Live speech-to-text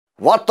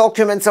What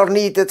documents are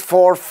needed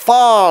for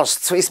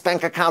fast Swiss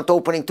bank account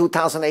opening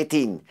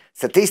 2018?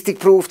 Statistics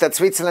prove that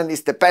Switzerland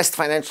is the best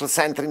financial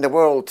center in the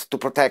world to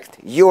protect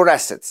your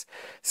assets.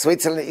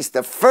 Switzerland is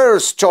the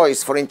first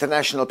choice for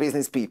international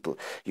business people.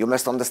 You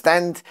must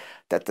understand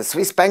that the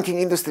Swiss banking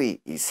industry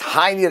is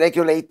highly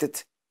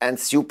regulated and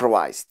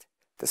supervised.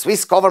 The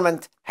Swiss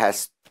government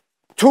has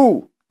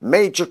two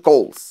major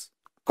goals.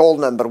 Goal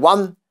number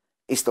one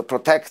is to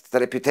protect the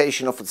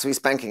reputation of the Swiss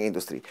banking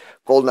industry.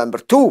 Goal number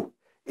two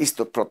is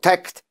to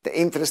protect the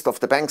interest of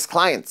the bank's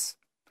clients.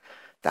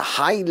 The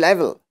high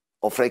level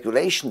of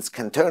regulations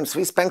can turn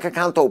Swiss bank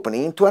account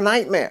opening into a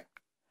nightmare.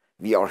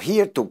 We are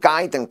here to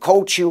guide and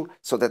coach you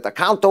so that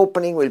account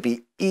opening will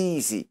be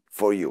easy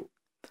for you.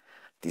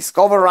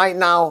 Discover right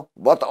now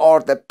what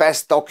are the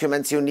best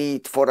documents you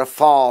need for a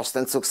fast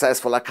and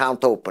successful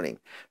account opening.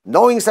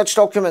 Knowing such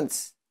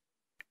documents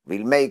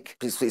will make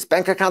Swiss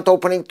bank account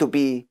opening to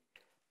be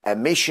a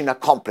mission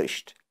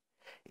accomplished.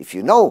 If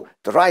you know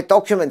the right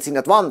documents in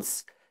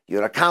advance,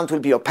 your account will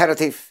be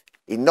operative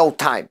in no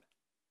time.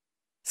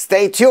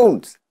 Stay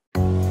tuned!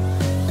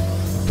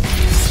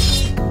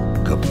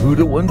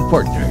 Caputo and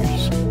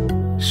Partners,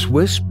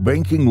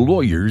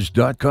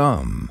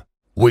 SwissBankingLawyers.com.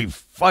 We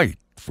fight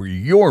for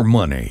your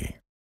money.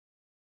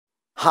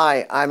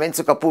 Hi, I'm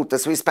Enzo Caputo,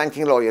 Swiss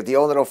banking lawyer, the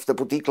owner of the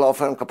boutique law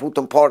firm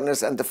Caputo &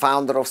 Partners and the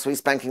founder of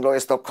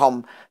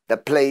SwissBankingLawyers.com, the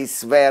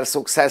place where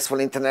successful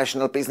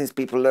international business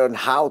people learn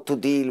how to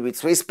deal with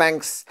Swiss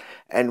banks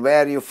and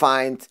where you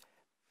find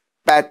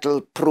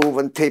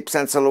battle-proven tips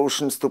and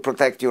solutions to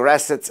protect your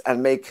assets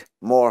and make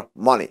more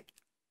money.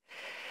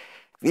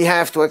 We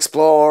have to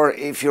explore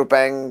if your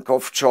bank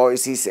of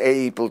choice is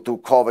able to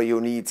cover your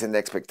needs and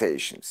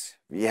expectations.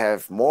 We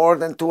have more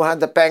than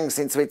 200 banks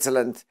in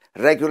Switzerland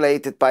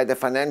regulated by the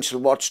financial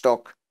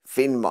watchdog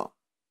FINMA.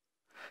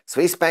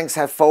 Swiss banks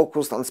have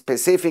focused on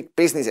specific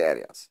business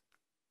areas.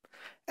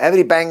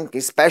 Every bank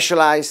is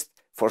specialized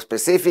for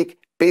specific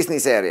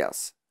business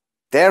areas.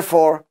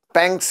 Therefore,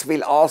 banks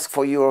will ask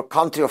for your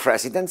country of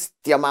residence,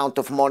 the amount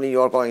of money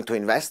you are going to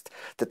invest,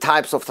 the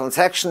types of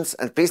transactions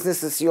and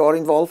businesses you are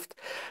involved.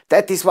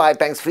 That is why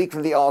banks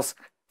frequently ask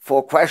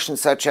for questions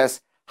such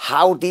as,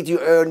 how did you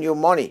earn your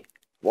money?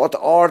 What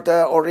are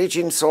the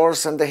origin,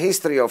 source and the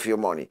history of your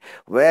money?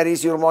 Where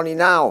is your money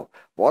now?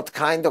 What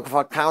kind of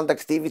account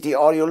activity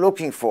are you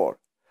looking for?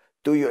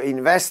 Do you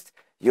invest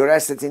your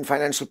assets in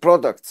financial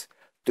products?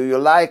 Do you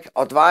like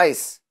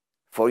advice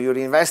for your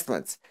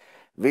investments?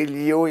 Will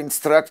you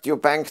instruct your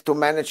bank to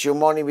manage your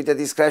money with a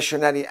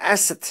discretionary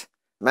asset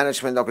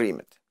management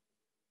agreement?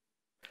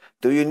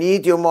 Do you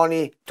need your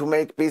money to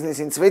make business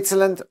in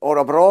Switzerland or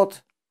abroad?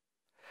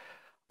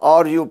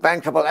 Are you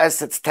bankable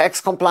assets tax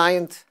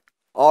compliant?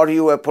 Are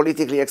you a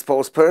politically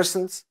exposed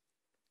person?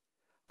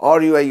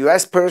 Are you a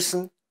US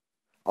person?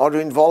 Are you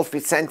involved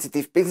with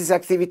sensitive business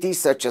activities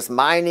such as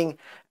mining,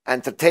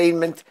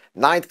 entertainment,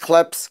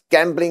 nightclubs,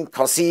 gambling,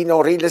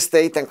 casino, real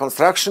estate and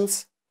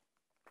constructions?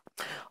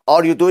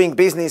 Are you doing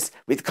business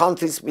with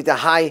countries with a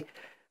high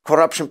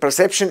corruption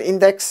perception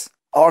index?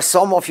 Are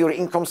some of your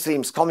income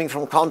streams coming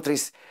from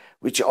countries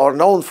which are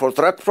known for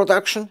drug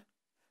production?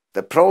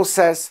 The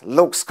process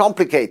looks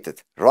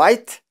complicated,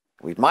 right?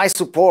 With my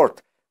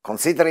support,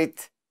 consider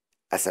it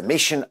as a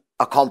mission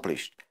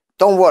accomplished.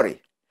 Don't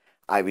worry,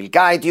 I will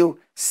guide you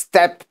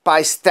step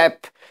by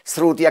step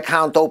through the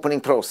account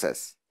opening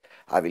process.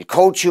 I will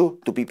coach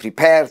you to be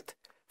prepared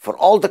for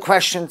all the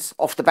questions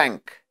of the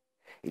bank.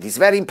 It is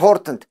very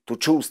important to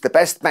choose the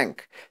best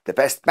bank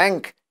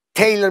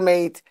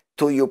tailor-made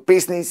to your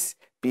business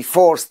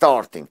before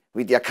starting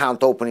with the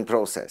account opening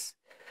process.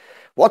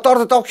 What are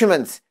the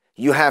documents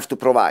you have to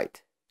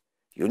provide?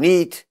 You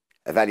need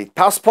a valid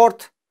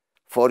passport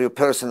for your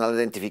personal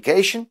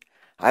identification.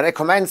 I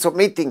recommend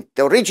submitting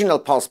the original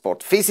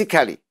passport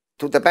physically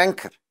to the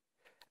banker.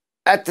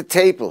 At the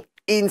table,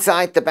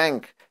 inside the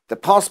bank, the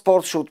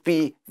passport should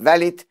be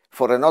valid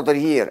for another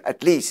year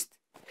at least.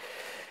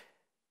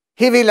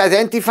 He will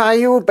identify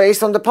you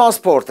based on the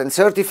passport and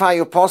certify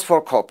your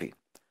passport copy.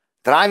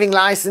 Driving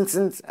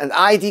licenses and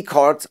ID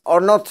cards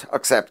are not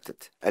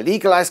accepted. A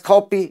legalized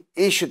copy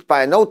issued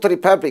by a notary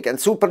public and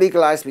super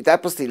legalized with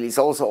apostille is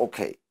also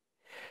okay.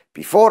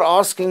 Before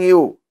asking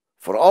you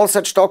for all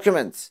such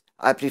documents,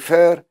 I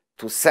prefer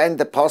to send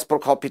the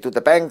passport copy to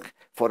the bank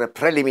for a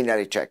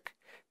preliminary check.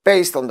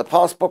 Based on the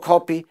passport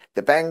copy,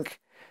 the bank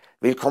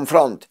will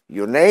confront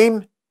your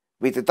name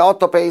with a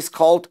database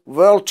called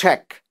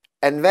WorldCheck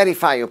and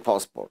verify your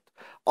passport.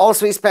 All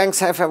Swiss banks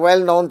have a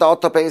well-known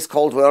database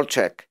called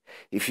WorldCheck.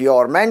 If you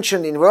are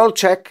mentioned in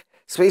WorldCheck,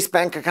 Swiss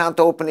bank account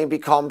opening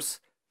becomes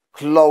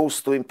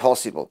close to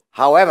impossible.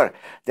 However,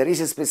 there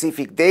is a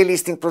specific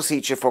delisting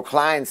procedure for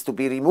clients to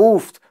be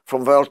removed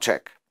from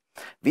WorldCheck.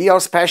 We are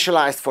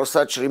specialized for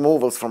such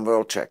removals from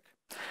WorldCheck.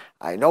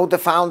 I know the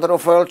founder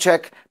of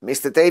WorldCheck,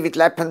 Mr. David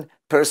Leppen,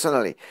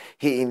 personally.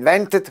 He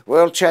invented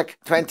WorldCheck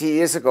 20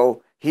 years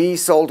ago. He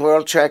sold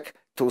WorldCheck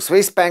to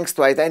Swiss banks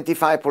to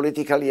identify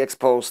politically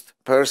exposed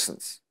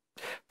persons.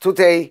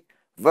 Today,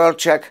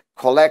 WorldCheck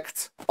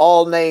collects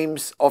all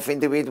names of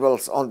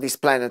individuals on this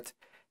planet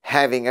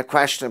having a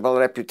questionable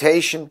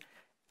reputation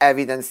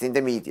evidenced in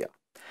the media.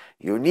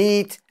 You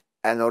need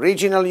an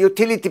original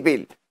utility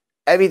bill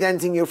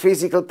evidencing your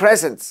physical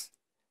presence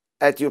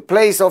at your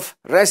place of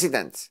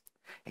residence.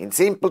 In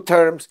simple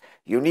terms,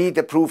 you need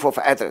a proof of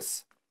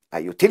address. A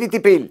utility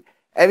bill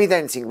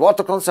evidencing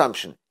water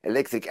consumption,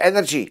 electric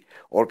energy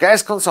or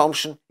gas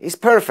consumption is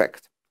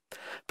perfect.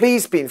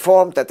 Please be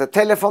informed that a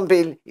telephone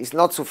bill is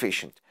not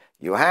sufficient.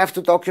 You have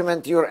to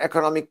document your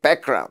economic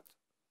background.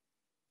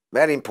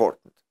 Very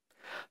important.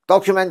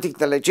 Documenting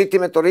the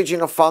legitimate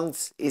origin of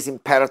funds is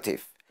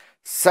imperative.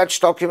 Such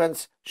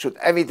documents should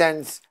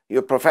evidence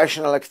your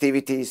professional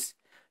activities,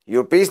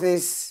 your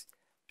business,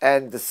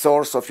 and the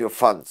source of your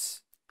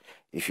funds.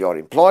 If you are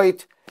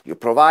employed, you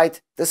provide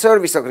the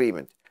service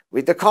agreement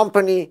with the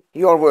company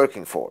you are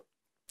working for.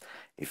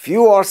 If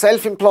you are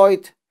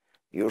self-employed,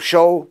 you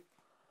show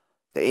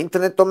the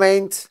internet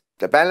domains,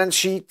 the balance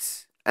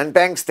sheets, and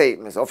bank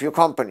statements of your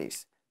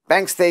companies.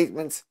 Bank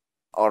statements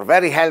are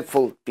very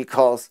helpful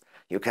because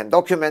you can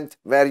document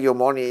where your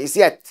money is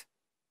yet.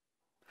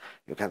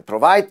 You can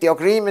provide the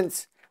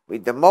agreements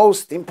with the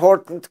most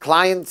important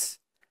clients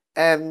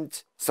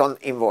and some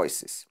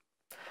invoices.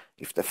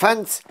 If the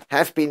funds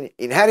have been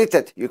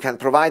inherited, you can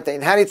provide the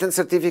inheritance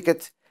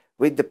certificate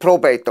with the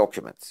probate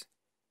documents.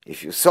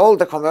 If you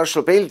sold a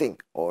commercial building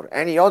or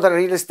any other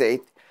real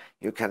estate,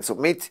 you can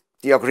submit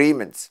the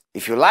agreements.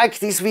 If you like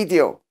this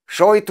video,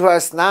 show it to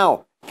us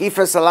now. Give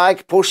us a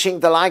like pushing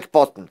the like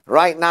button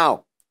right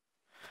now.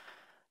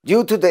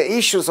 Due to the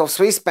issues of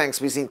Swiss banks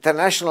with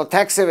international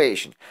tax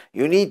evasion,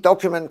 you need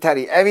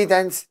documentary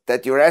evidence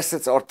that your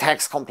assets are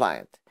tax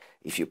compliant.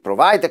 If you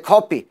provide a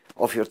copy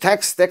of your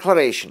tax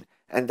declaration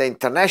and the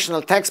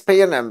international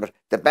taxpayer number,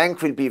 the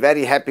bank will be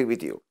very happy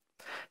with you.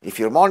 If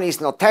your money is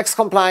not tax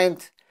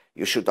compliant,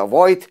 you should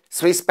avoid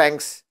Swiss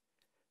banks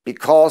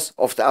because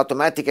of the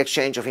automatic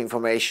exchange of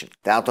information.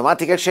 The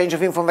automatic exchange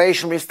of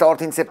information will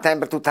start in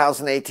September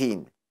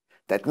 2018.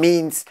 That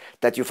means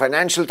that your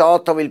financial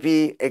data will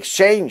be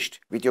exchanged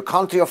with your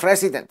country of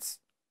residence.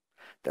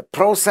 The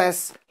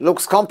process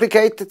looks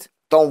complicated?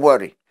 Don't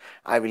worry.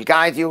 I will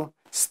guide you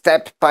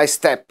step by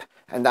step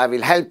and I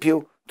will help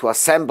you to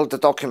assemble the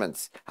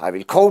documents. I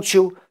will coach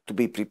you to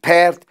be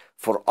prepared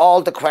for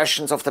all the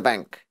questions of the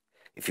bank.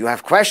 If you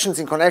have questions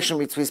in connection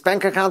with Swiss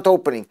bank account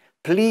opening,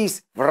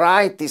 please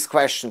write these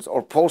questions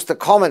or post a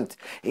comment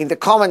in the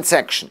comment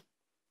section.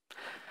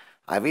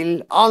 I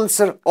will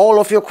answer all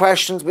of your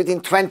questions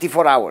within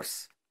 24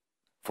 hours.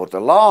 For the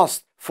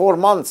last 4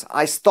 months,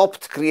 I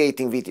stopped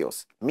creating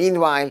videos.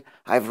 Meanwhile,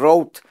 I've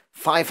wrote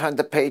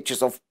 500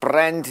 pages of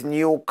brand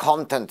new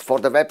content for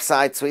the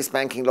website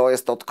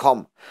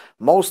swissbankinglawyers.com.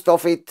 Most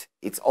of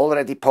it's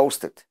already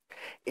posted.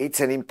 It's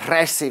an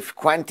impressive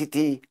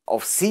quantity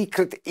of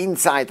secret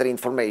insider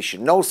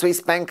information no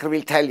Swiss banker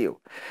will tell you.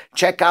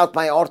 Check out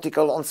my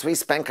article on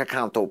Swiss bank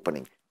account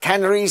opening.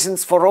 10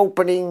 reasons for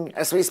opening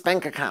a Swiss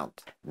bank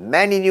account.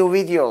 Many new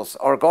videos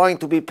are going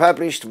to be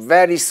published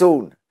very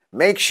soon.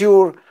 Make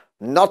sure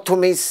not to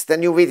miss the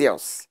new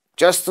videos.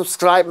 Just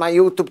subscribe my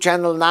YouTube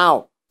channel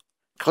now.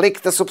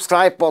 Click the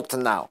subscribe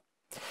button now.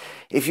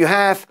 If you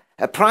have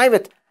a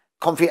private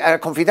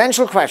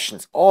confidential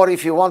questions or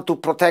if you want to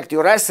protect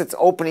your assets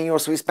opening your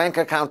Swiss bank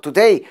account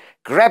today,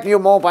 grab your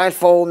mobile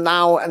phone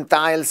now and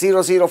dial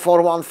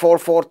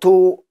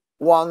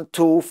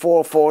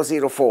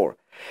 00414421244404.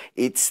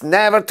 It's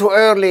never too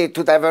early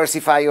to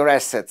diversify your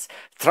assets.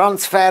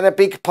 Transfer a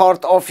big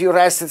part of your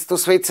assets to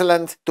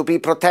Switzerland to be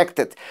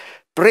protected.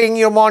 Bring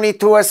your money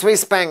to a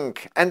Swiss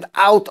bank and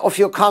out of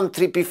your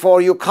country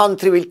before your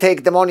country will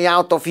take the money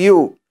out of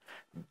you.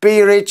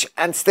 Be rich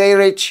and stay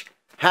rich.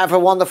 Have a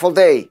wonderful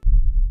day.